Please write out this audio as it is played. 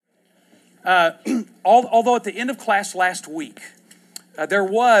Although at the end of class last week, there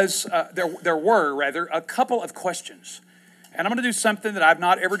were a couple of questions. And I'm going to do something that I've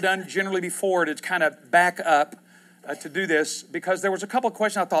not ever done generally before to kind of back up to do this, because there was a couple of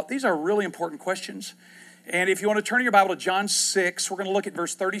questions I thought, these are really important questions. And if you want to turn your Bible to John 6, we're going to look at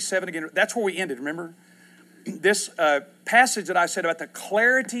verse 37 again. That's where we ended, remember? This passage that I said about the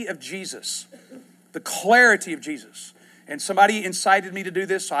clarity of Jesus. The clarity of Jesus. And somebody incited me to do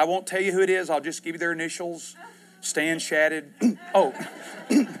this, so I won't tell you who it is. I'll just give you their initials. Stan Shatted. Oh.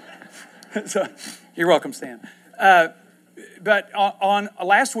 So, you're welcome, Stan. But on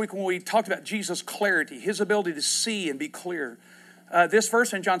last week when we talked about Jesus' clarity, his ability to see and be clear, this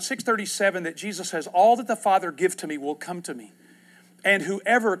verse in John 6:37 that Jesus says, all that the Father give to me will come to me. And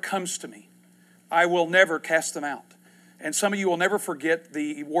whoever comes to me, I will never cast them out. And some of you will never forget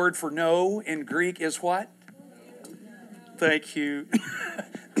the word for no in Greek is what? Thank you.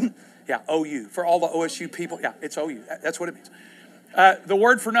 Yeah, OU. For all the OSU people, yeah, it's OU. That's what it means. The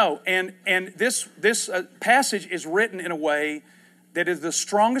word for no. And this passage is written in a way that is the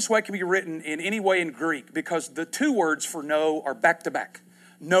strongest way it can be written in any way in Greek, because the two words for no are back to back.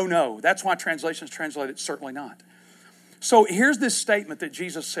 No, no. That's why translations translate it certainly not. So here's this statement that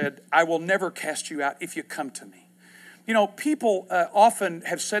Jesus said, I will never cast you out if you come to me. You know, people often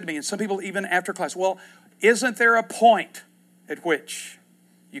have said to me, and some people even after class, well, isn't there a point at which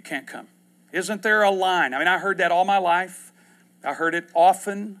you can't come? Isn't there a line? I mean, I heard that all my life. I heard it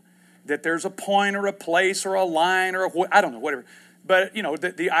often, that there's a point or a place or a line or I don't know, whatever. But, you know,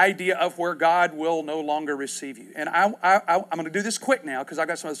 the idea of where God will no longer receive you. And I'm going to do this quick now because I've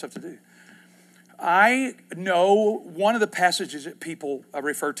got some other stuff to do. I know one of the passages that people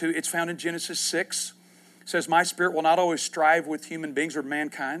refer to, it's found in Genesis 6. It says, my spirit will not always strive with human beings or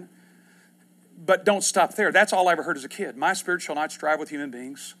mankind. But don't stop there. That's all I ever heard as a kid. My spirit shall not strive with human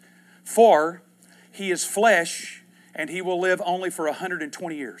beings, for he is flesh, and he will live only for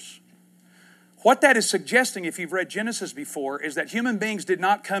 120 years. What that is suggesting, if you've read Genesis before, is that human beings did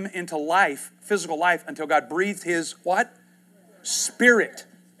not come into life, physical life, until God breathed his what? Spirit.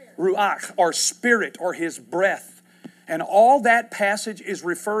 Ruach, or spirit, or his breath. And all that passage is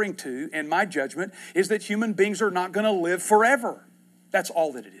referring to, in my judgment, is that human beings are not going to live forever. That's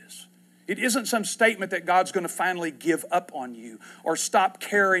all that it is. It isn't some statement that God's going to finally give up on you, or stop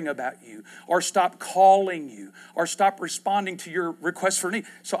caring about you, or stop calling you, or stop responding to your requests for need.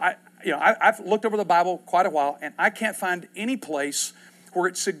 So I've looked over the Bible quite a while, and I can't find any place where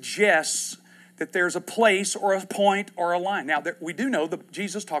it suggests that there's a place or a point or a line. Now, we do know that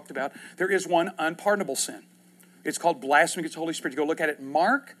Jesus talked about there is one unpardonable sin. It's called blasphemy against the Holy Spirit. You go look at it in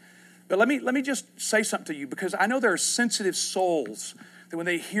Mark. But let me just say something to you, because I know there are sensitive souls that when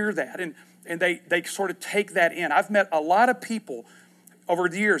they hear that and they sort of take that in. I've met a lot of people over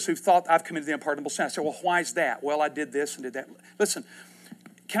the years who've thought I've committed the unpardonable sin. I say, well, why is that? Well, I did this and did that. Listen,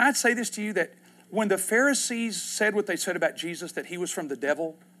 can I say this to you, that when the Pharisees said what they said about Jesus, that he was from the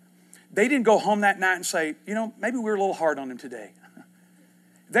devil, they didn't go home that night and say, you know, maybe we were a little hard on him today.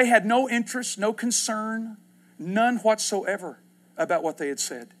 They had no interest, no concern, none whatsoever about what they had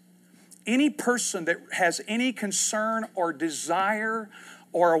said. Any person that has any concern or desire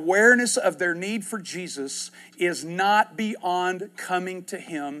or awareness of their need for Jesus is not beyond coming to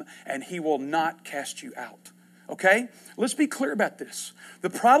him, and he will not cast you out. Okay? Let's be clear about this. The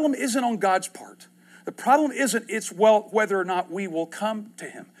problem isn't on God's part. The problem isn't whether or not we will come to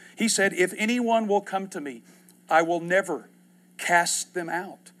him. He said, if anyone will come to me, I will never cast them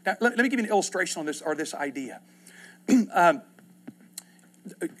out. Now, let me give you an illustration on this, or this idea.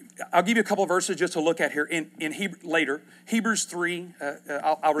 I'll give you a couple of verses just to look at here in Hebrew, later. Hebrews 3,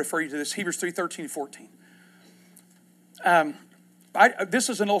 I'll refer you to this, Hebrews 3, 13, 14. This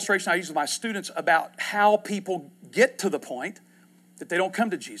is an illustration I use with my students about how people get to the point that they don't come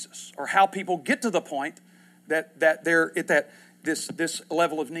to Jesus, or how people get to the point that they're at this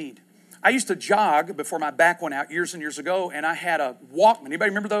level of need. I used to jog before my back went out years and years ago, and I had a Walkman. Anybody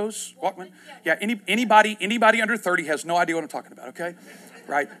remember those? Walkman? Yeah, anybody under 30 has no idea what I'm talking about, okay?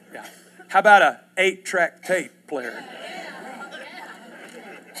 Right? Yeah. How about a 8-track tape player?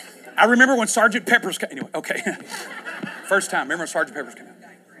 I remember when Sgt. Pepper's came. Anyway, okay. First time. Remember when Sgt. Pepper's came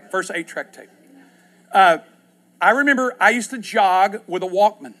out? First 8-track tape. I remember I used to jog with a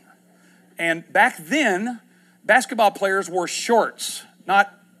Walkman. And back then, basketball players wore shorts,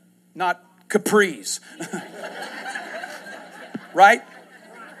 not capris. Right?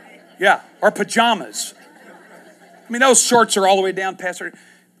 Yeah. Or pajamas. I mean, those shorts are all the way down past her.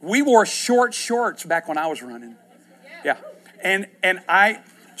 We wore short shorts back when I was running. Yeah. And I,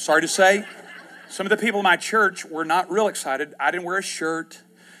 sorry to say, some of the people in my church were not real excited. I didn't wear a shirt.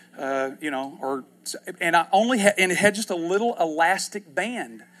 and I only had, and it had just a little elastic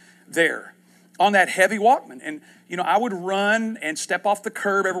band there on that heavy Walkman. And, I would run and step off the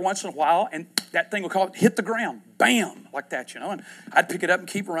curb every once in a while, and that thing would hit the ground, bam, like that, and I'd pick it up and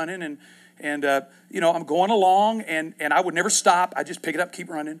keep running, and I'm going along, and I would never stop. I'd just pick it up, keep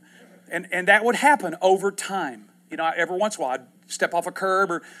running, and that would happen over time. Every once in a while, I'd step off a curb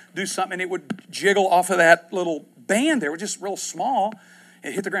or do something, and it would jiggle off of that little band there. It was just real small,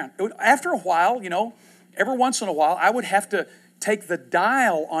 and hit the ground. After a while, every once in a while, I would have to take the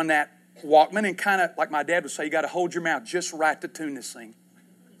dial on that Walkman and kind of, like my dad would say, you got to hold your mouth just right to tune this thing.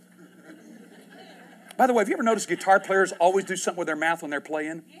 By the way, have you ever noticed guitar players always do something with their mouth when they're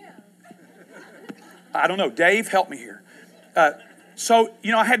playing? Yeah. I don't know. Dave, help me here. So,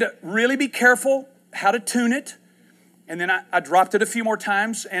 I had to really be careful how to tune it. And then I dropped it a few more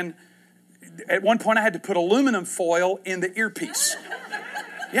times. And at one point, I had to put aluminum foil in the earpiece.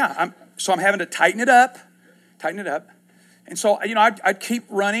 Yeah, I'm having to tighten it up. And so, I'd keep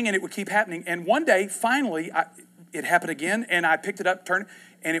running, and it would keep happening. And one day, finally, it happened again, and I picked it up, turned it,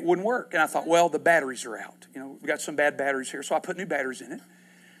 and it wouldn't work. And I thought, well, the batteries are out. We got some bad batteries here. So I put new batteries in it.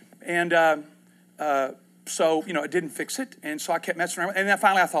 And so, it didn't fix it. And so I kept messing around. And then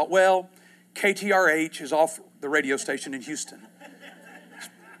finally I thought, well, KTRH is off the radio station in Houston. It's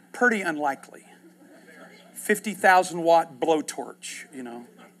pretty unlikely. 50,000 watt blowtorch, You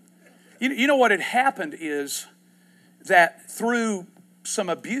know what had happened is that through some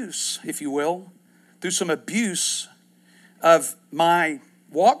abuse, if you will, through some abuse of my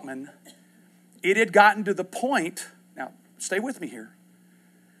Walkman, it had gotten to the point, now stay with me here,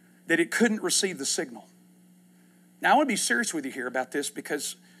 that it couldn't receive the signal. Now I want to be serious with you here about this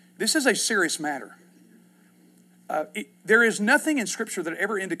because this is a serious matter. There is nothing in Scripture that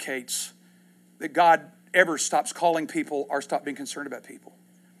ever indicates that God ever stops calling people or stops being concerned about people.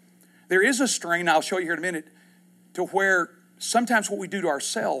 There is a strain, I'll show you here in a minute, to where sometimes what we do to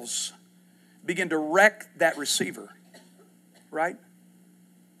ourselves begin to wreck that receiver, right?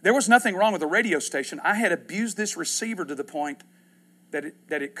 There was nothing wrong with the radio station. I had abused this receiver to the point that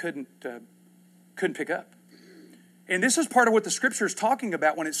it couldn't pick up. And this is part of what the Scripture is talking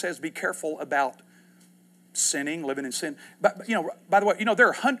about when it says be careful about sinning, living in sin. But by the way, there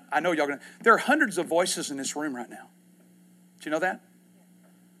are hundreds of voices in this room right now. Do you know that?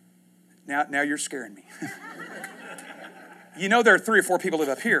 Now you're scaring me. There are 3 or 4 people live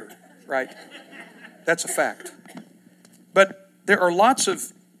up here, right? That's a fact. But there are lots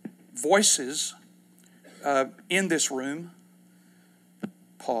of voices in this room.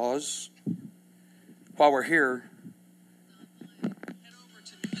 Pause. While we're here. Head over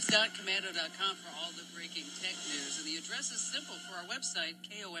to news.commando.com for all the breaking tech news. And the address is simple for our website,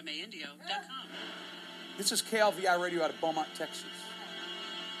 komaindio.com. This is KLVI Radio out of Beaumont, Texas.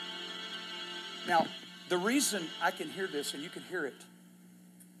 Now, the reason I can hear this and you can hear it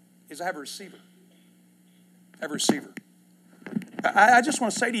is I have a receiver. I just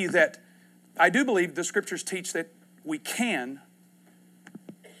want to say to you that I do believe the Scriptures teach that we can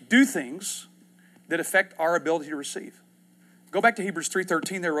do things that affect our ability to receive. Go back to Hebrews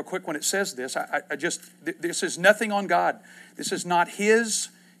 3:13 there real quick when it says this. This is nothing on God. This is not His,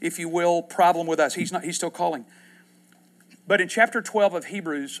 if you will, problem with us. He's still calling. But in chapter 3 of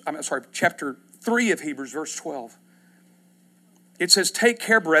Hebrews, verse 12, it says, take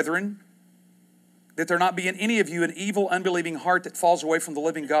care, brethren, that there not be in any of you an evil, unbelieving heart that falls away from the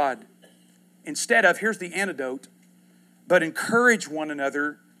living God. Instead of, here's the antidote, but encourage one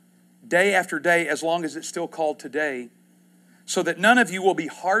another day after day, as long as it's still called today, so that none of you will be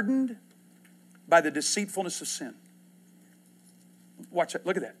hardened by the deceitfulness of sin. Watch that.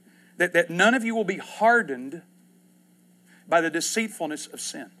 Look at that. That none of you will be hardened by the deceitfulness of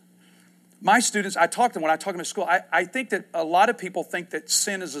sin. My students, when I talk to them at school, I think that a lot of people think that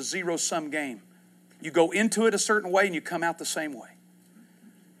sin is a zero-sum game. You go into it a certain way and you come out the same way.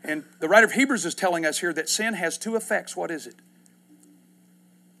 And the writer of Hebrews is telling us here that sin has 2 effects. What is it?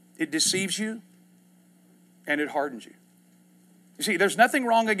 It deceives you and it hardens you. You see, there's nothing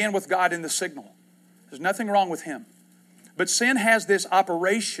wrong again with God in the signal. There's nothing wrong with Him. But sin has this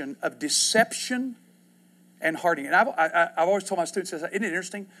operation of deception and hardening. And I've always told my students, isn't it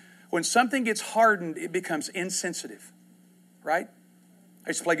interesting? When something gets hardened, it becomes insensitive, right? I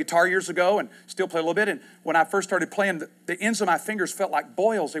used to play guitar years ago and still play a little bit. And when I first started playing, the ends of my fingers felt like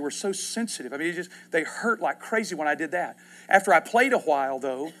boils. They were so sensitive. I mean, they hurt like crazy when I did that. After I played a while,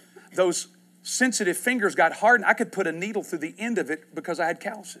 though, those sensitive fingers got hardened. I could put a needle through the end of it because I had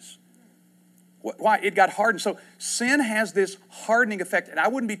calluses. Why? It got hardened. So sin has this hardening effect. And I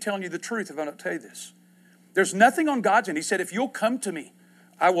wouldn't be telling you the truth if I don't tell you this. There's nothing on God's end. He said, if you'll come to me,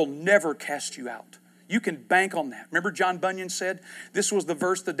 I will never cast you out. You can bank on that. Remember John Bunyan said, this was the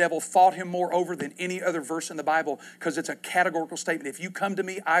verse the devil fought him more over than any other verse in the Bible because it's a categorical statement. If you come to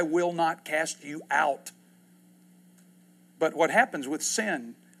me, I will not cast you out. But what happens with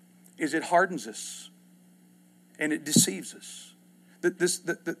sin is it hardens us and it deceives us.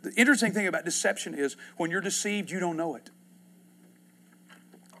 The interesting thing about deception is when you're deceived, you don't know it.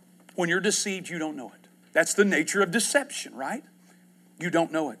 When you're deceived, you don't know it. That's the nature of deception, right? You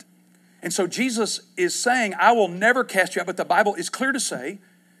don't know it. And so Jesus is saying, I will never cast you out. But the Bible is clear to say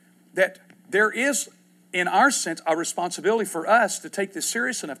that there is, in our sense, a responsibility for us to take this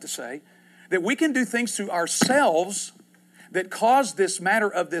serious enough to say that we can do things to ourselves that cause this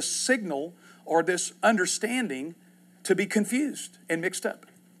matter of this signal or this understanding to be confused and mixed up.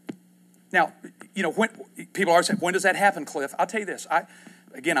 Now, when people always say, when does that happen, Cliff? I'll tell you this.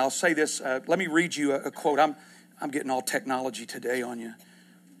 I'll say this. Let me read you a quote. I'm getting all technology today on you.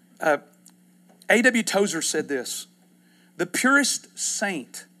 A.W. Tozer said this: the purest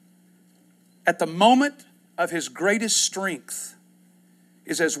saint at the moment of his greatest strength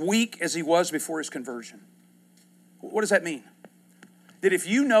is as weak as he was before his conversion. What does that mean? That if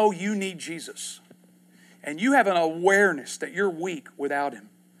you know you need Jesus and you have an awareness that you're weak without him,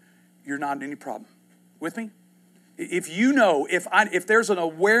 you're not in any problem. With me? If you know, if there's an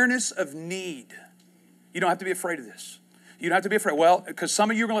awareness of need, you don't have to be afraid of this. You don't have to be afraid. Well, because some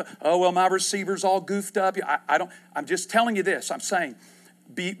of you are going to, my receiver's all goofed up. I'm just telling you this. I'm saying,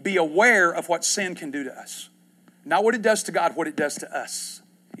 be aware of what sin can do to us. Not what it does to God, what it does to us.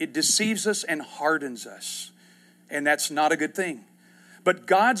 It deceives us and hardens us. And that's not a good thing. But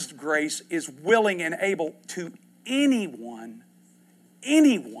God's grace is willing and able to anyone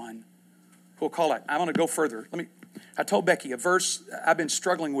who'll call it. I'm going to go further. I told Becky a verse I've been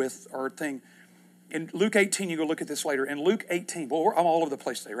struggling with, or thing. In Luke 18, you go look at this later. In Luke 18, I'm all over the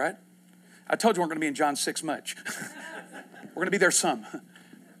place today, right? I told you we're going to be in John 6 much. We're going to be there some.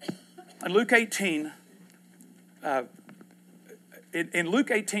 In Luke 18,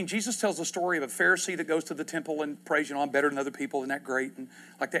 Jesus tells the story of a Pharisee that goes to the temple and prays, I'm better than other people, isn't that great? And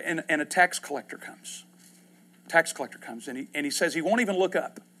like that. And a tax collector comes. And he says he won't even look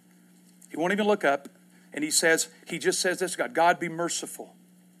up. He won't even look up. And he just says this, God be merciful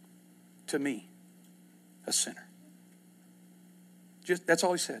to me, a sinner. That's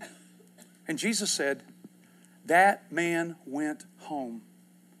all he said. And Jesus said, that man went home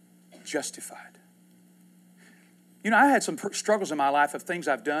justified. I had some struggles in my life of things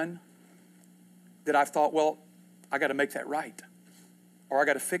I've done that I've thought, I got to make that right, or I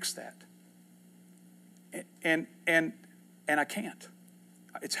got to fix that. And I can't.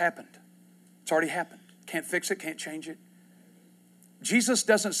 It's happened. It's already happened. Can't fix it, can't change it. Jesus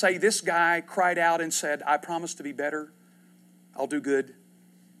doesn't say this guy cried out and said, I promise to be better. I'll do good.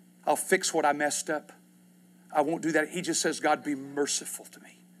 I'll fix what I messed up. I won't do that. He just says, God, be merciful to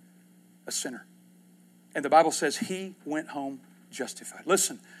me, a sinner. And the Bible says he went home justified.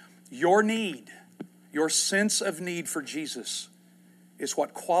 Listen, your need, your sense of need for Jesus is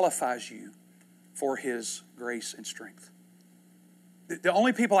what qualifies you for his grace and strength. The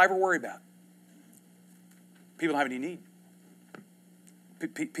only people I ever worry about, people don't have any need.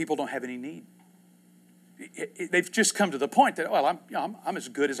 People don't have any need. They've just come to the point that, I'm as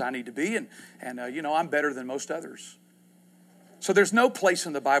good as I need to be, and I'm better than most others. So there's no place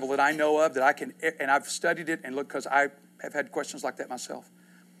in the Bible that I know of that I can, and I've studied it and looked because I have had questions like that myself,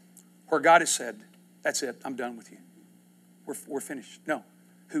 where God has said, that's it, I'm done with you. We're finished. No.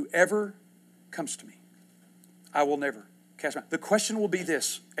 Whoever comes to me, I will never cast him out. The question will be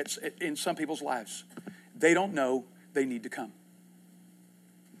this in some people's lives. They don't know they need to come.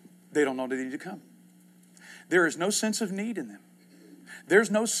 They don't know they need to come. There is no sense of need in them.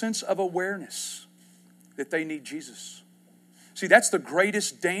 There's no sense of awareness that they need Jesus. See, that's the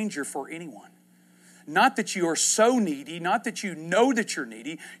greatest danger for anyone. Not that you are so needy, not that you know that you're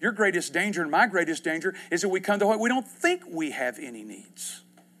needy. Your greatest danger and my greatest danger is that we come to what we don't think we have any needs.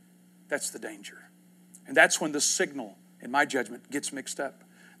 That's the danger. And that's when the signal, in my judgment, gets mixed up.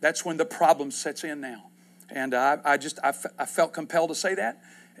 That's when the problem sets in now. And I felt compelled to say that.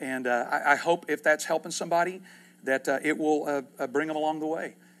 And I hope if that's helping somebody, that it will bring them along the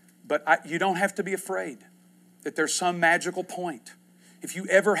way. But you don't have to be afraid that there's some magical point. If you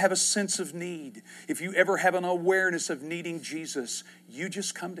ever have a sense of need, if you ever have an awareness of needing Jesus, you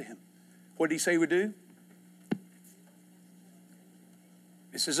just come to him. What did he say he would do?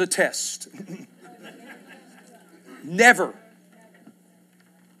 This is a test. Never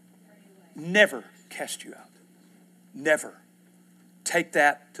cast you out. Never. Take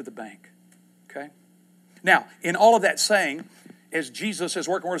that to the bank. Okay? Now, in all of that saying, as Jesus is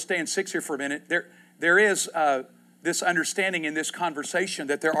working, we're going to stay in 6 here for a minute, there is this understanding in this conversation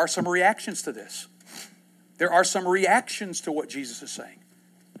that there are some reactions to this. There are some reactions to what Jesus is saying.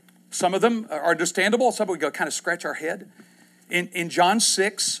 Some of them are understandable. Some of them we go kind of scratch our head. In John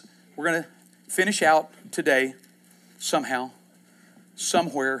 6, we're going to finish out today somehow,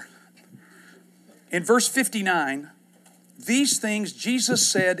 somewhere. In verse 59, these things Jesus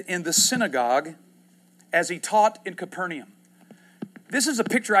said in the synagogue as he taught in Capernaum. This is a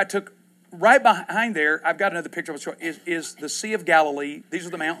picture I took right behind there. I've got another picture is the Sea of Galilee. These are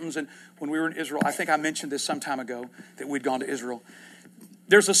the mountains. And when we were in Israel, I think I mentioned this some time ago that we'd gone to Israel.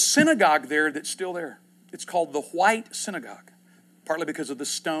 There's a synagogue there that's still there. It's called the White Synagogue, partly because of the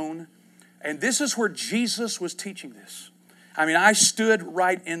stone. And this is where Jesus was teaching this. I mean, I stood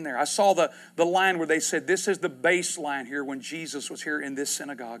right in there. I saw the line where they said, this is the baseline here when Jesus was here in this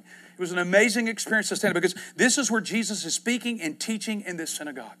synagogue. It was an amazing experience to stand because this is where Jesus is speaking and teaching in this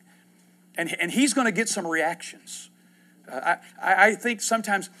synagogue. And he's going to get some reactions. I think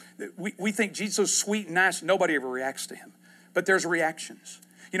sometimes we think Jesus is sweet and nice. Nobody ever reacts to him. But there's reactions.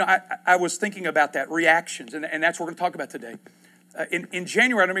 You know, I was thinking about that, reactions. And that's what we're going to talk about today. In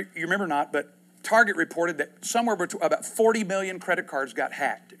January, I don't know if you remember or not, but Target reported that somewhere between about 40 million credit cards got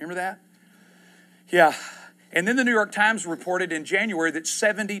hacked. Remember that? Yeah. And then the New York Times reported in January that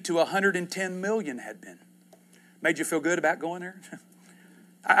 70 to 110 million had been. Made you feel good about going there?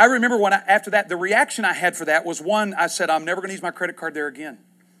 I remember after that, the reaction I had for that was one, I said, I'm never going to use my credit card there again.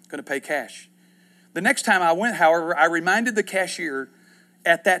 I'm going to pay cash. The next time I went, however, I reminded the cashier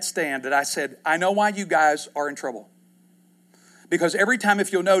at that stand that I said, I know why you guys are in trouble. Because every time,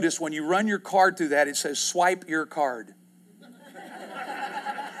 if you'll notice, when you run your card through that, it says, swipe your card.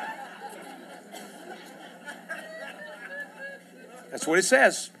 That's what it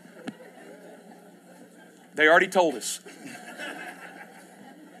says. They already told us.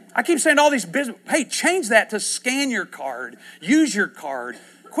 I keep saying to all these business, hey, change that to scan your card, use your card.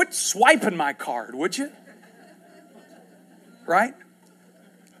 Quit swiping my card, would you? Right?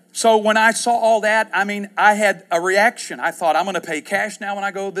 So when I saw all that, I mean, I had a reaction. I thought, I'm going to pay cash now when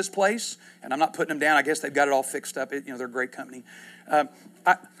I go to this place. And I'm not putting them down. I guess they've got it all fixed up. They're a great company.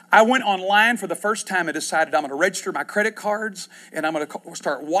 I went online for the first time and decided I'm going to register my credit cards. And I'm going to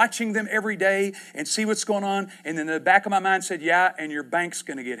start watching them every day and see what's going on. And then in the back of my mind said, yeah, and your bank's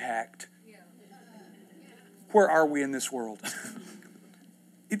going to get hacked. Where are we in this world?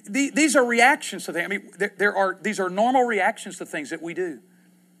 These are reactions to things. I mean, these are normal reactions to things that we do.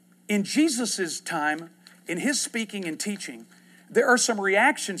 In Jesus' time, in his speaking and teaching, there are some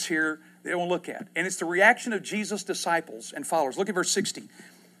reactions here that we'll look at. And it's the reaction of Jesus' disciples and followers. Look at verse 60.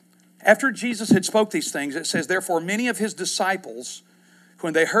 After Jesus had spoke these things, it says, therefore many of his disciples,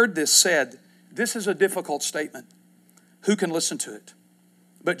 when they heard this, said, this is a difficult statement. Who can listen to it?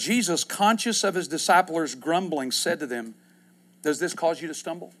 But Jesus, conscious of his disciples' grumbling, said to them, does this cause you to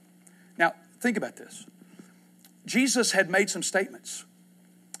stumble? Now, think about this. Jesus had made some statements.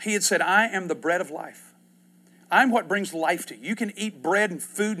 He had said, I am the bread of life. I'm what brings life to you. You can eat bread and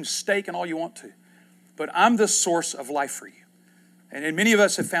food and steak and all you want to. But I'm the source of life for you. And many of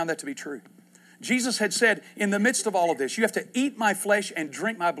us have found that to be true. Jesus had said, in the midst of all of this, you have to eat my flesh and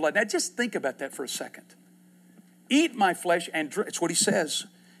drink my blood. Now just think about that for a second. Eat my flesh and drink. It's what he says.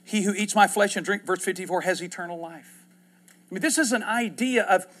 He who eats my flesh and drink, verse 54, has eternal life. I mean, this is an idea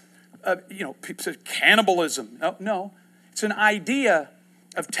of people say cannibalism. No. It's an idea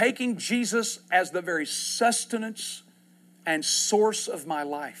of taking Jesus as the very sustenance and source of my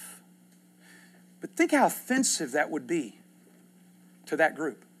life. But think how offensive that would be to that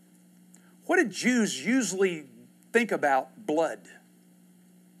group. What did Jews usually think about blood?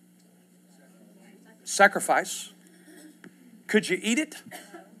 Sacrifice. Could you eat it?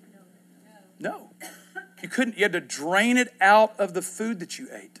 No. You couldn't. You had to drain it out of the food that you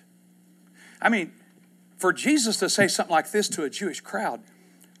ate. I mean, for Jesus to say something like this to a Jewish crowd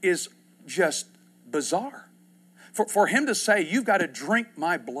is just bizarre. For him to say, you've got to drink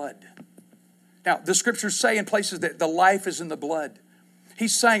my blood. Now, the scriptures say in places that the life is in the blood.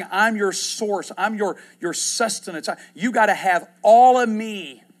 He's saying, I'm your source. I'm your sustenance. You got to have all of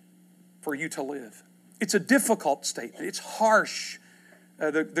me for you to live. It's a difficult statement. It's harsh.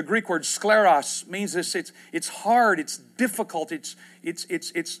 The Greek word skleros means this. It's hard. It's difficult.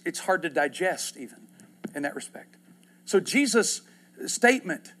 It's hard to digest even in that respect. So Jesus'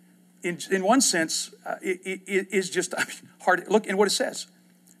 statement, in one sense, is just hard. Look in what it says.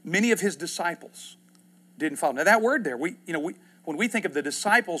 Many of his disciples didn't follow. Now that word there, when we think of the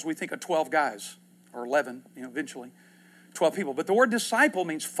disciples, we think of 12 guys or 11, eventually 12 people. But the word disciple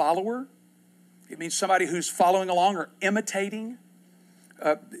means follower. It means somebody who's following along or imitating.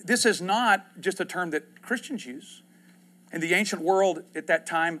 This is not just a term that Christians use. In the ancient world at that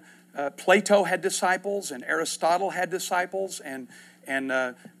time, Plato had disciples, and Aristotle had disciples, and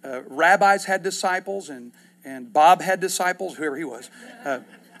rabbis had disciples, and Bob had disciples, whoever he was.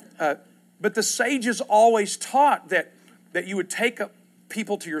 But the sages always taught that you would take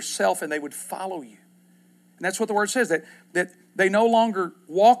people to yourself and they would follow you. And that's what the word says, that they no longer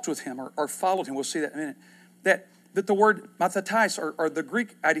walked with him or followed him. We'll see that in a minute. That the word mathetais, or the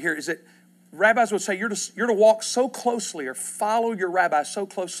Greek idea here, is that rabbis would say you're to walk so closely or follow your rabbi so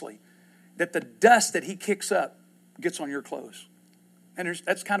closely that the dust that he kicks up gets on your clothes. And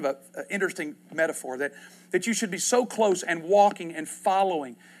that's kind of an interesting metaphor, that you should be so close and walking and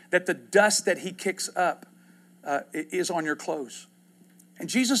following that the dust that he kicks up is on your clothes. And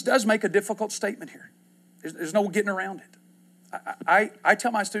Jesus does make a difficult statement here. There's no getting around it. I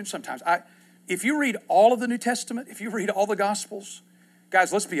tell my students sometimes, if you read all of the New Testament, if you read all the Gospels,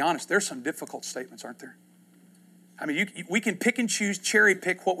 guys, let's be honest, there's some difficult statements, aren't there? I mean, we can pick and choose, cherry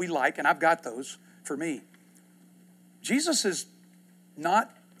pick what we like, and I've got those for me. Jesus is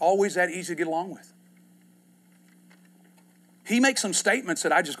not always that easy to get along with. He makes some statements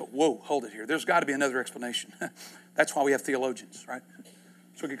that I just go, whoa, hold it here. There's got to be another explanation. That's why we have theologians, right?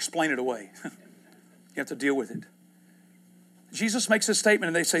 So we can explain it away. You have to deal with it. Jesus makes this statement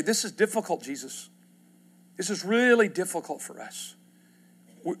and they say, this is difficult, Jesus. This is really difficult for us.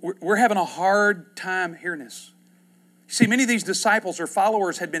 We're having a hard time hearing this. You see, many of these disciples or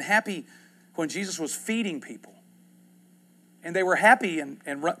followers had been happy when Jesus was feeding people. And they were happy and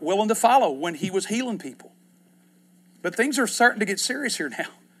willing to follow when he was healing people. But things are starting to get serious here now.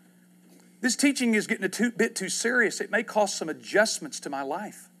 This teaching is getting a bit too serious. It may cause some adjustments to my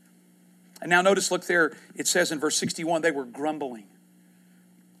life. And now notice, look there, it says in verse 61, they were grumbling.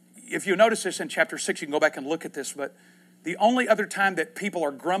 If you notice this in chapter 6, you can go back and look at this, but the only other time that people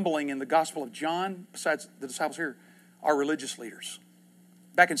are grumbling in the Gospel of John, besides the disciples here, are religious leaders.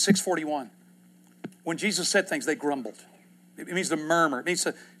 Back in 641, when Jesus said things, they grumbled. It means to murmur. It means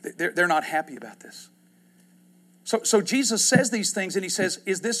they're not happy about this. So Jesus says these things and he says,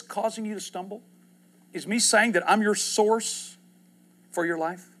 is this causing you to stumble? Is me saying that I'm your source for your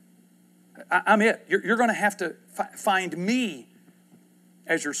life? I'm it. You're going to have to find me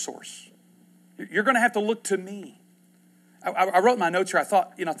as your source. You're going to have to look to me. I wrote in my notes here, I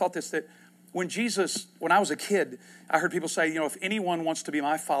thought this, that when I was a kid, I heard people say, if anyone wants to be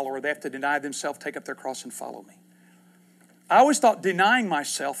my follower, they have to deny themselves, take up their cross, and follow me. I always thought denying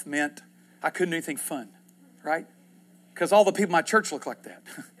myself meant I couldn't do anything fun, right? Because all the people in my church look like that.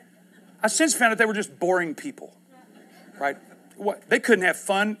 I since found out they were just boring people, right? They couldn't have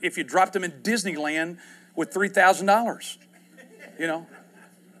fun if you dropped them in Disneyland with $3,000,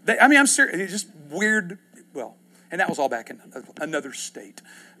 I'm serious. It's just weird. Well, and that was all back in another state.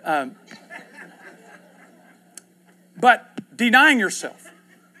 But denying yourself.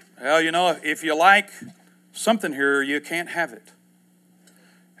 Well, if you like something here, you can't have it.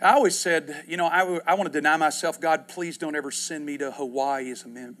 I always said, I want to deny myself. God, please don't ever send me to Hawaii as a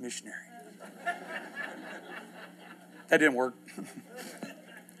missionary. That didn't work.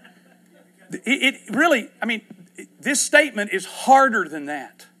 It really, this statement is harder than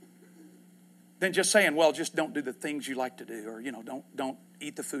that. Than just saying, well, just don't do the things you like to do, or, don't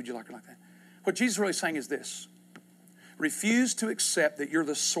eat the food you like, or like that. What Jesus is really saying is this: refuse to accept that you're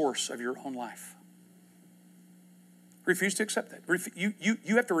the source of your own life. Refuse to accept that.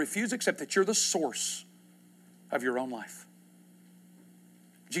 You have to refuse to accept that you're the source of your own life.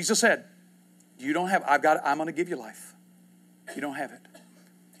 Jesus said, you don't have, I'm going to give you life. You don't have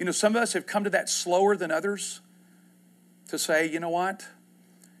it. Some of us have come to that slower than others to say, you know what?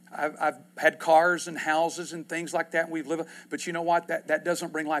 I've had cars and houses and things like that, and we've lived, but you know what? That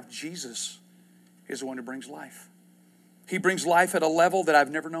doesn't bring life. Jesus is the one who brings life. He brings life at a level that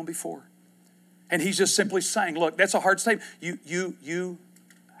I've never known before. And he's just simply saying, look, that's a hard statement. You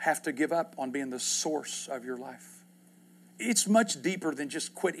have to give up on being the source of your life. It's much deeper than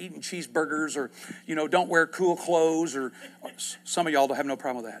just quit eating cheeseburgers or, don't wear cool clothes, or some of y'all don't have no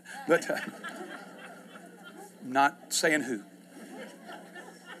problem with that. But not saying who.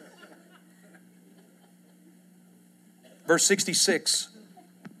 Verse 66,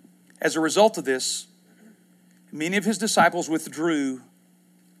 as a result of this, many of his disciples withdrew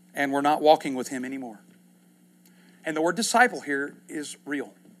and were not walking with him anymore. And the word disciple here is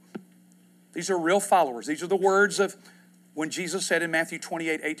real. These are real followers. These are the words of when Jesus said in Matthew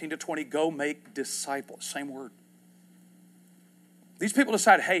 28:18-20, go make disciples. Same word. These people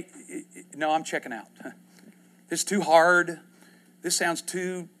decided, hey, no, I'm checking out. This is too hard. This sounds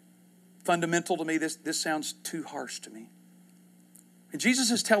too fundamental to me. This sounds too harsh to me. And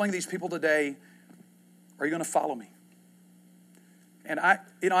Jesus is telling these people today, are you going to follow me? And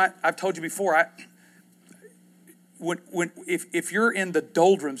I've told you before, if you're in the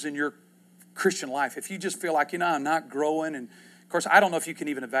doldrums in your Christian life, if you just feel like, I'm not growing, and of course, I don't know if you can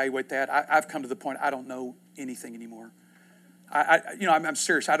even evaluate that. I've come to the point I don't know anything anymore. I'm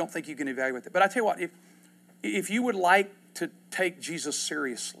serious. I don't think you can evaluate that. But I tell you what, if you would like to take Jesus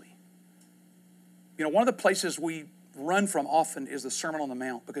seriously, one of the places we run from often is the Sermon on the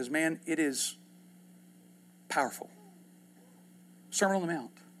Mount, because, man, it is powerful. Sermon on the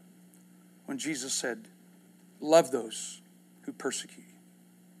Mount, when Jesus said, love those who persecute you.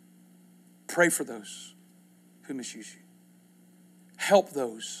 Pray for those who misuse you. Help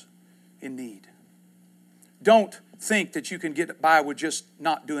those in need. Don't think that you can get by with just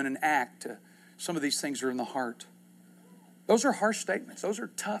not doing an act. Some of these things are in the heart. Those are harsh statements. Those are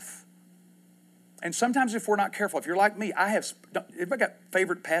tough. And sometimes if we're not careful, if you're like me, if I got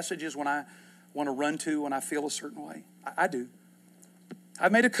favorite passages when I want to run to when I feel a certain way. I do. I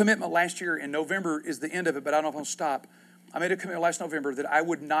made a commitment last year, and November is the end of it, but I don't know if I'll stop. I made a commitment last November that I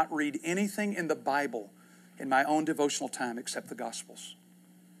would not read anything in the Bible in my own devotional time except the Gospels.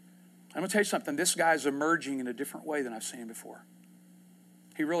 I'm going to tell you something. This guy is emerging in a different way than I've seen him before.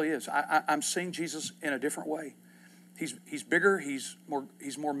 He really is. I'm seeing Jesus in a different way. He's bigger. He's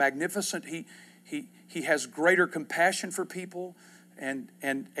more magnificent. He has greater compassion for people, and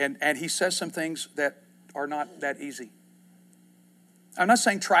he says some things that are not that easy. I'm not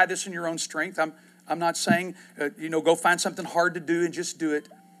saying try this in your own strength. I'm not saying go find something hard to do and just do it.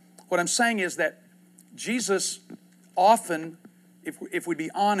 What I'm saying is that Jesus often, if we'd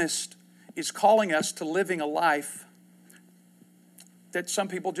be honest, is calling us to living a life that some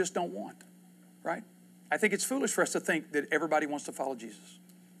people just don't want, right? I think it's foolish for us to think that everybody wants to follow Jesus.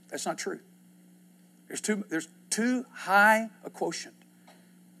 That's not true. There's too high a quotient.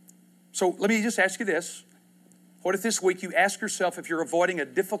 So let me just ask you this. What if this week you ask yourself if you're avoiding a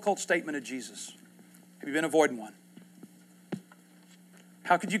difficult statement of Jesus? Have you been avoiding one?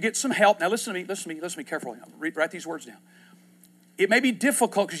 How could you get some help? Now listen to me carefully. Write these words down. It may be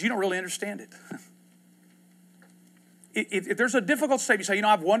difficult because you don't really understand it. If there's a difficult statement, you say,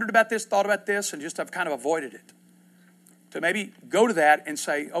 I've wondered about this, thought about this, and just I've kind of avoided it. To maybe go to that and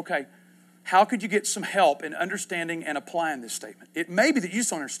say, okay, how could you get some help in understanding and applying this statement? It may be that you just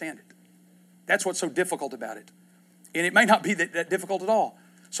don't understand it. That's what's so difficult about it. And it may not be that difficult at all.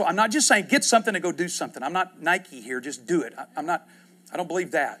 So I'm not just saying get something and go do something. I'm not Nike here, just do it. I don't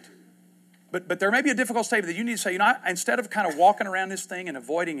believe that. But there may be a difficult statement that you need to say, instead of kind of walking around this thing and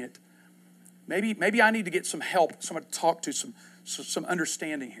avoiding it, maybe I need to get some help, someone to talk to, some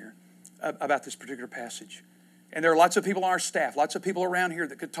understanding here about this particular passage. And there are lots of people on our staff, lots of people around here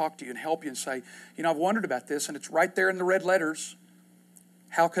that could talk to you and help you and say, I've wondered about this, and it's right there in the red letters.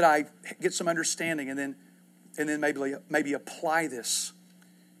 How could I get some understanding and then maybe apply this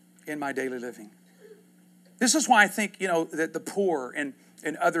in my daily living? This is why I think, that the poor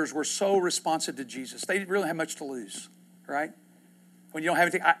and others were so responsive to Jesus. They didn't really have much to lose, right? When you don't have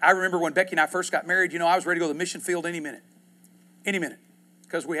anything. I remember when Becky and I first got married, I was ready to go to the mission field any minute.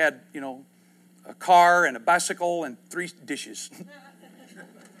 Because we had, a car and a bicycle and 3 dishes.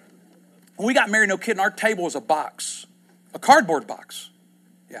 When we got married, no kidding, our table was a box, a cardboard box.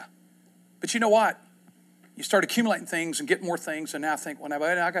 Yeah. But you know what? You start accumulating things and get more things, and now I think,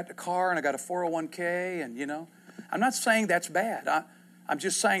 I got the car and I got a 401k, and I'm not saying that's bad. I'm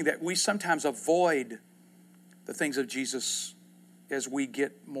just saying that we sometimes avoid the things of Jesus as we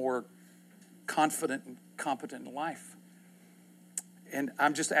get more confident and competent in life. And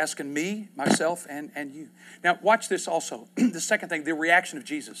I'm just asking me, myself, and you. Now, watch this also. The second thing, the reaction of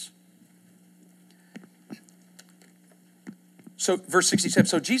Jesus. So, verse 67,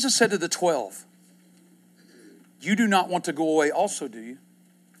 so Jesus said to the 12, you do not want to go away also, do you?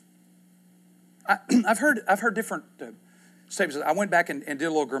 I've heard different statements. I went back and did a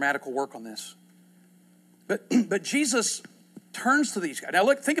little grammatical work on this. But Jesus turns to these guys. Now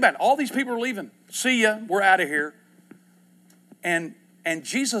look, think about it. All these people are leaving. See ya, we're out of here. And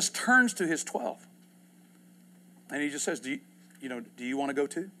Jesus turns to his 12. And he just says, do you want to go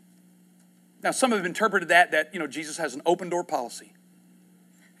too? Now some have interpreted that Jesus has an open door policy.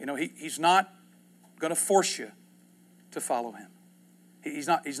 He's not going to force you to follow him. He's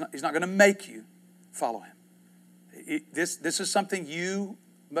not going to make you follow him. This is something you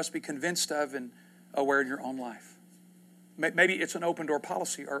must be convinced of and aware in your own life. Maybe it's an open door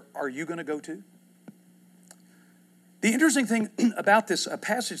policy. Are you going to go too? The interesting thing about this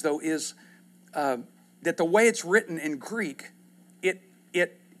passage, though, is that the way it's written in Greek, it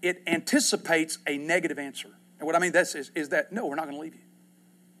it anticipates a negative answer. And what I mean is that, no, we're not going to leave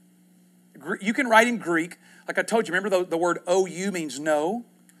you. You can write in Greek, like I told you, remember the word OU means no?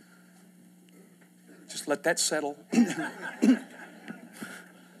 Just let that settle.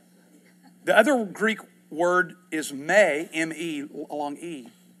 The other Greek word is me, M-E, along E,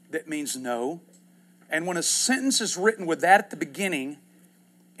 that means no. And when a sentence is written with that at the beginning,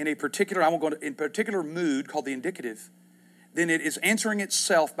 in a particular, in particular mood called the indicative, then it is answering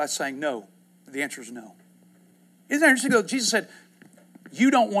itself by saying no. The answer is no. Isn't that interesting though? Jesus said, you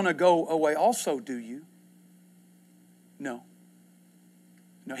don't want to go away also, do you? No.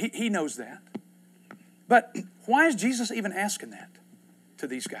 No, he knows that. But why is Jesus even asking that to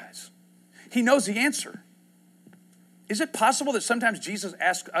these guys? He knows the answer. Is it possible that sometimes Jesus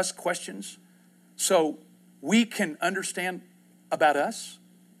asks us questions so we can understand about us?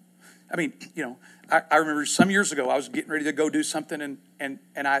 I mean, I remember some years ago I was getting ready to go do something and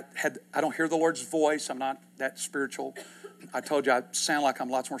I don't hear the Lord's voice. I'm not that spiritual. I told you I sound like I'm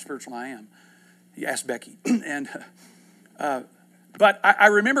lots more spiritual than I am. You asked Becky. But I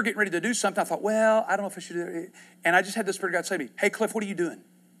remember getting ready to do something. I thought, well, I don't know if I should do it. And I just had the Spirit of God say to me, hey, Cliff, what are you doing?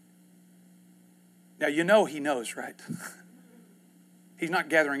 Now, he knows, right? He's not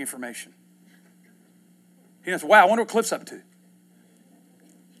gathering information. He knows, wow, I wonder what Cliff's up to.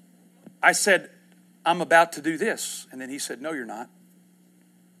 I said, I'm about to do this. And then he said, no, you're not.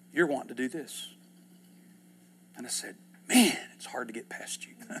 You're wanting to do this. And I said, man, it's hard to get past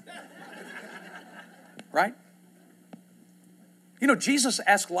you. Right? Jesus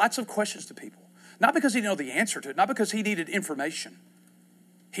asked lots of questions to people. Not because he didn't know the answer to it. Not because he needed information.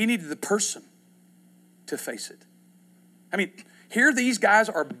 He needed the person to face it. I mean, here these guys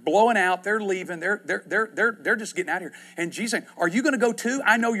are blowing out. They're leaving. They're just getting out of here. And Jesus saying, are you going to go too?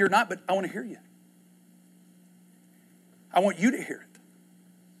 I know you're not, but I want to hear you. I want you to hear it.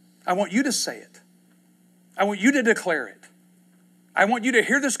 I want you to say it. I want you to declare it. I want you to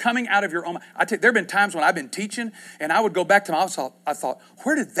hear this coming out of your own mind. There have been times when I've been teaching and I would go back to my office. I thought,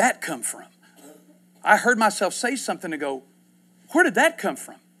 where did that come from? I heard myself say something and go, where did that come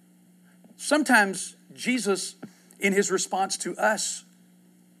from? Sometimes Jesus, in his response to us,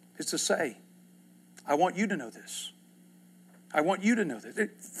 is to say, I want you to know this. I want you to know this.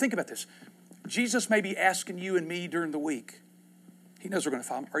 Think about this. Jesus may be asking you and me during the week. He knows we're going to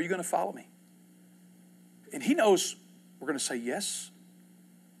follow him. Are you going to follow me? And he knows we're going to say yes.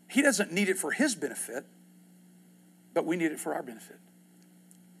 He doesn't need it for his benefit, but we need it for our benefit.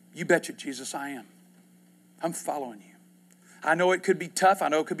 You betcha, Jesus, I am. I'm following you. I know it could be tough. I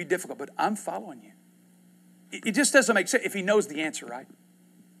know it could be difficult, but I'm following you. It just doesn't make sense if he knows the answer, right?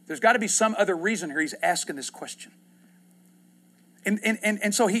 There's got to be some other reason here he's asking this question.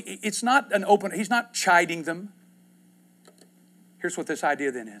 And so it's not he's not chiding them. Here's what this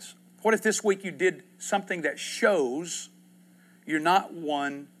idea then is. What if this week you did something that shows you're not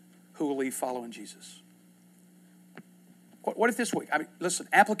one who will leave following Jesus? What if this week, listen,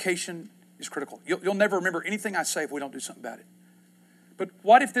 application is critical. You'll never remember anything I say if we don't do something about it. But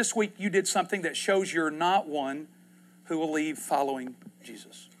what if this week you did something that shows you're not one who will leave following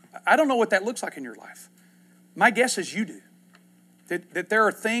Jesus? I don't know what that looks like in your life. My guess is you do. That there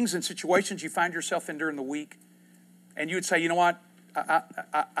are things and situations you find yourself in during the week, and you would say, you know what,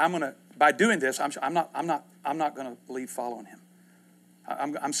 I'm gonna, by doing this, I'm not gonna leave following him.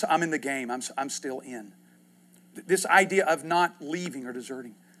 I'm in the game. I'm still in. This idea of not leaving or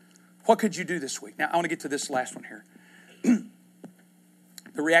deserting. What could you do this week? Now I want to get to this last one here.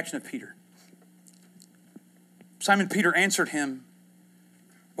 The reaction of Peter. Simon Peter answered him.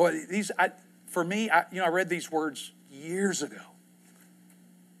 Boy, I read these words years ago.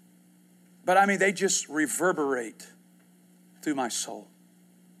 But they just reverberate through my soul.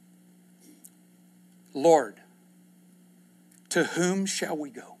 Lord, to whom shall we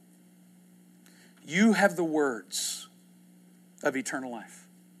go? You have the words of eternal life.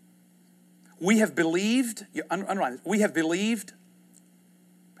 We have believed, underline this, we have believed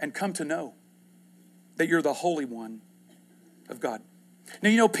and come to know that you're the Holy One of God.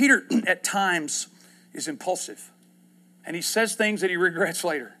 Now, Peter at times is impulsive. And he says things that he regrets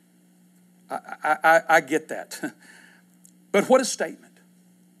later. I get that. But what a statement.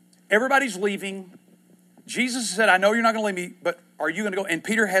 Everybody's leaving. Jesus said, I know you're not going to leave me, but are you going to go? And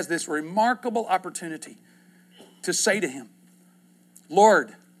Peter has this remarkable opportunity to say to him,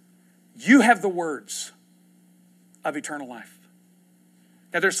 Lord, you have the words of eternal life.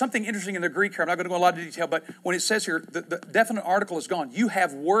 Now, there's something interesting in the Greek here. I'm not going to go into a lot of detail, but when it says here, the definite article is gone. You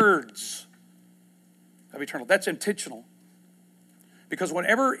have words of eternal. That's intentional. Because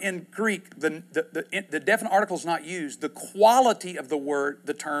whenever in Greek the definite article is not used, the quality of the word,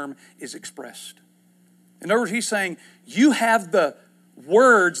 the term, is expressed. In other words, he's saying, you have the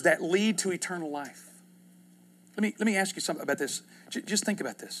words that lead to eternal life. Let me ask you something about this. Just think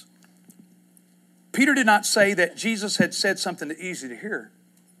about this. Peter did not say that Jesus had said something that's easy to hear.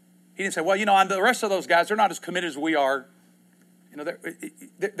 He didn't say, well, the rest of those guys, they're not as committed as we are.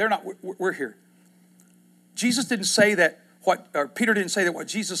 They're not, we're here. Jesus didn't say that Peter didn't say that what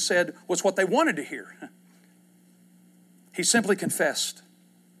Jesus said was what they wanted to hear. He simply confessed,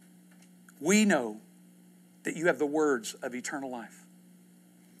 we know that you have the words of eternal life.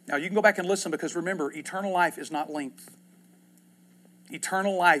 Now you can go back and listen, because remember, eternal life is not length.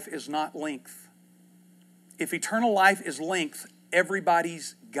 Eternal life is not length. If eternal life is length,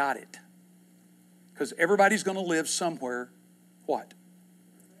 everybody's got it. Because everybody's going to live somewhere, what?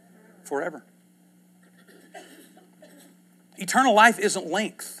 Forever. Eternal life isn't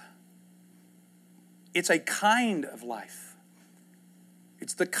length. It's a kind of life.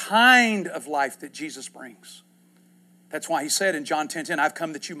 It's the kind of life that Jesus brings. That's why he said in John 10:10, I've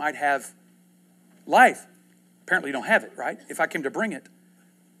come that you might have life. Apparently you don't have it, right? If I came to bring it.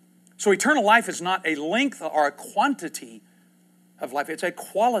 So eternal life is not a length or a quantity of life. It's a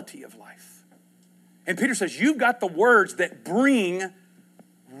quality of life. And Peter says, you've got the words that bring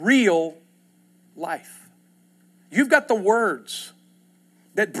real life. You've got the words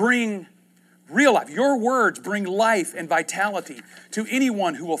that bring real life. Your words bring life and vitality to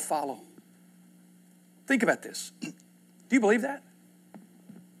anyone who will follow. Think about this. Do you believe that?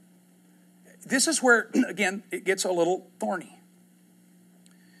 This is where, again, it gets a little thorny.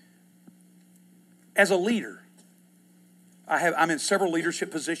 As a leader, I'm in several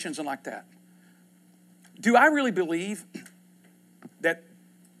leadership positions and like that. Do I really believe that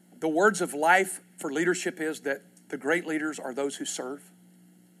the words of life for leadership is that the great leaders are those who serve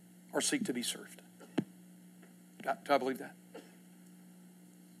or seek to be served? Do I believe that?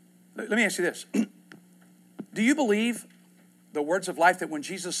 Let me ask you this. Do you believe the words of life that when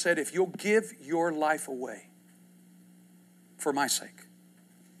Jesus said, if you'll give your life away for my sake,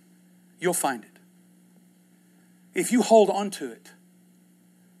 you'll find it. If you hold on to it,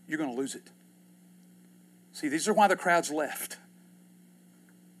 you're going to lose it. See, these are why the crowds left.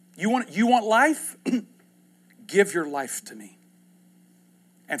 You want life? Give your life to me.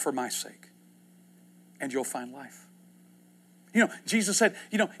 And for my sake. And you'll find life. Jesus said,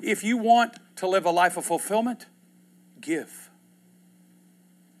 if you want to live a life of fulfillment, give.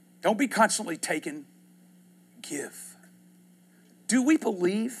 Don't be constantly taken. Give. Do we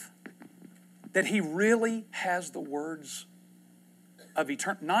believe that he really has the words of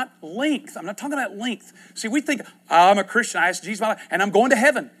eternity? Not length. I'm not talking about length. See, we think, I'm a Christian. I asked Jesus my life, and I'm going to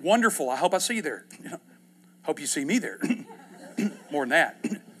heaven. Wonderful. I hope I see you there. Hope you see me there. More than that.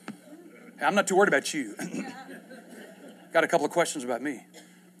 I'm not too worried about you. Got a couple of questions about me.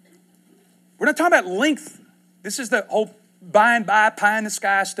 We're not talking about length. This is the whole by and by, pie in the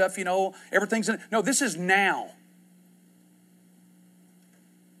sky stuff, everything's in it. No, this is now.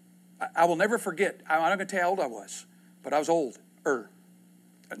 I will never forget. I'm not going to tell you how old I was, but I was old.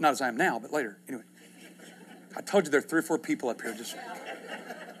 Not as I am now, but later. Anyway, I told you there are 3 or 4 people up here. Just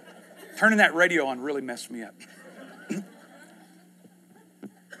turning that radio on really messed me up.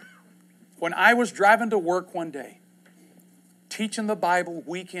 When I was driving to work one day, teaching the Bible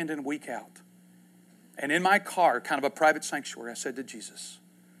week in and week out, and in my car, kind of a private sanctuary, I said to Jesus,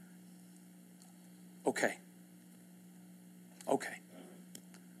 okay.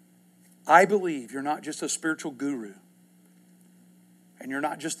 I believe you're not just a spiritual guru, and you're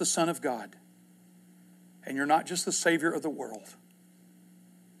not just the Son of God, and you're not just the Savior of the world,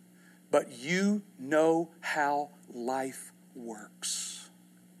 but you know how life works,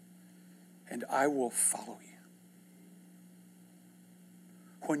 and I will follow you.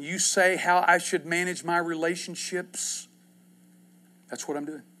 When you say how I should manage my relationships, that's what I'm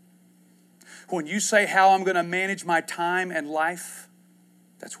doing. When you say how I'm going to manage my time and life,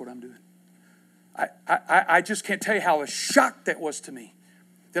 that's what I'm doing. I just can't tell you how a shock that was to me,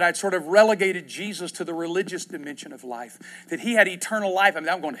 that I'd sort of relegated Jesus to the religious dimension of life, that he had eternal life. I'm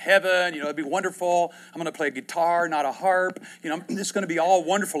going to heaven, it'd be wonderful. I'm going to play a guitar, not a harp. It's going to be all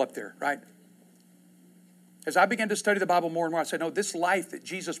wonderful up there, right? As I began to study the Bible more and more, I said, no, this life that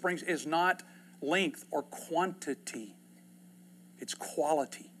Jesus brings is not length or quantity. It's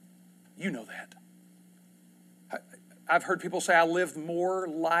quality. You know that. I've heard people say, I lived more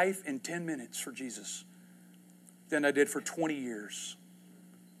life in 10 minutes for Jesus than I did for 20 years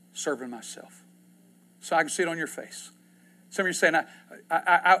serving myself. So I can see it on your face. Some of you are saying,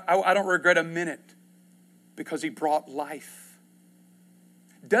 I don't regret a minute because he brought life.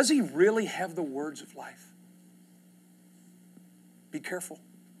 Does he really have the words of life? Be careful.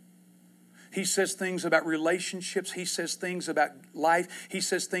 He says things about relationships. He says things about life. He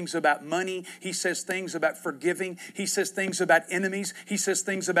says things about money. He says things about forgiving. He says things about enemies. He says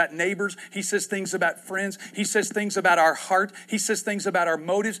things about neighbors. He says things about friends. He says things about our heart. He says things about our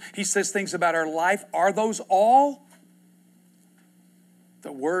motives. He says things about our life. Are those all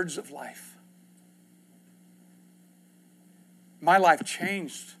the words of life? My life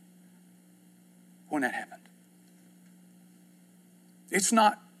changed when that happened. It's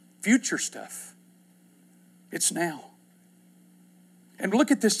not future stuff. It's now. And look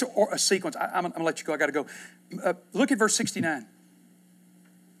at this sequence. I'm going to let you go. I got to go. Look at verse 69.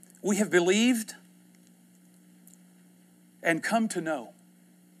 We have believed and come to know.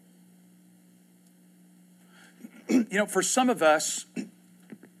 You know, for some of us,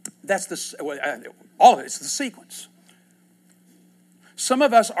 that's all of it. It's the sequence. Some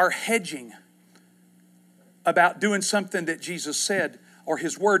of us are hedging about doing something that Jesus said or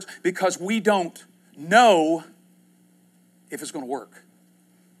his words because we don't know if it's going to work.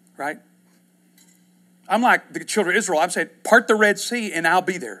 Right? I'm like the children of Israel. I'm saying, part the Red Sea and I'll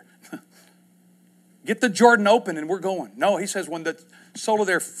be there. Get the Jordan open and we're going. No, he says, when the sole of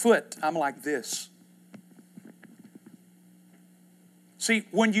their foot, I'm like this. See,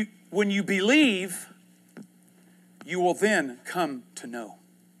 when you believe, you will then come to know.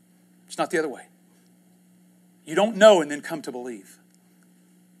 It's not the other way. You don't know and then come to believe.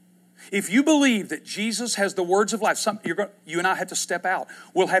 If you believe that Jesus has the words of life, you and I have to step out.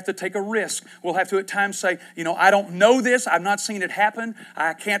 We'll have to take a risk. We'll have to at times say, I don't know this. I've not seen it happen.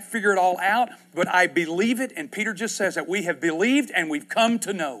 I can't figure it all out, but I believe it. And Peter just says that we have believed and we've come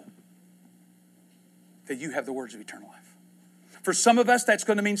to know that you have the words of eternal life. For some of us, that's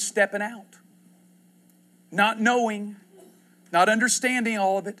going to mean stepping out. Not knowing, not understanding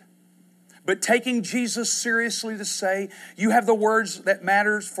all of it, but taking Jesus seriously to say, you have the words that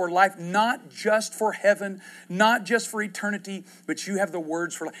matters for life, not just for heaven, not just for eternity, but you have the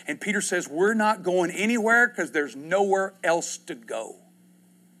words for life. And Peter says, we're not going anywhere because there's nowhere else to go.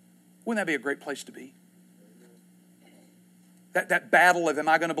 Wouldn't that be a great place to be? That battle of, am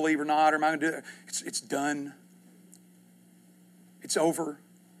I going to believe or not, or am I going to do it? It's done. It's over.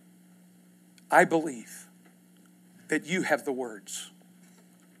 I believe that you have the words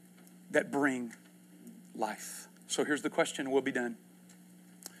that bring life. So here's the question, and we'll be done.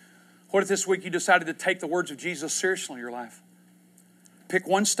 What if this week you decided to take the words of Jesus seriously in your life? Pick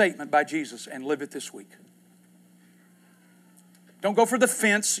one statement by Jesus and live it this week. Don't go for the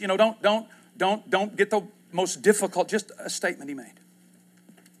fence. Don't get the most difficult. Just a statement he made.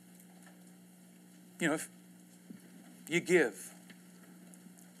 If you give,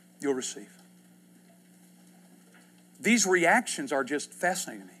 you'll receive. These reactions are just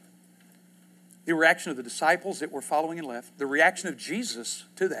fascinating to me. The reaction of the disciples that were following and left, the reaction of Jesus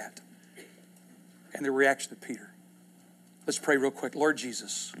to that, and the reaction of Peter. Let's pray real quick. Lord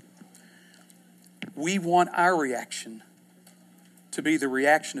Jesus, we want our reaction to be the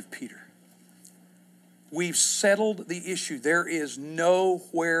reaction of Peter. We've settled the issue. There is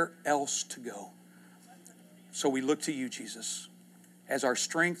nowhere else to go. So we look to you, Jesus, as our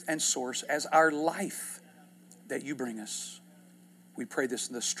strength and source, as our life that you bring us. We pray this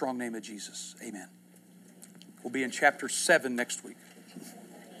in the strong name of Jesus. Amen. We'll be in chapter 7 next week.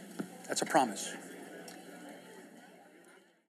 That's a promise.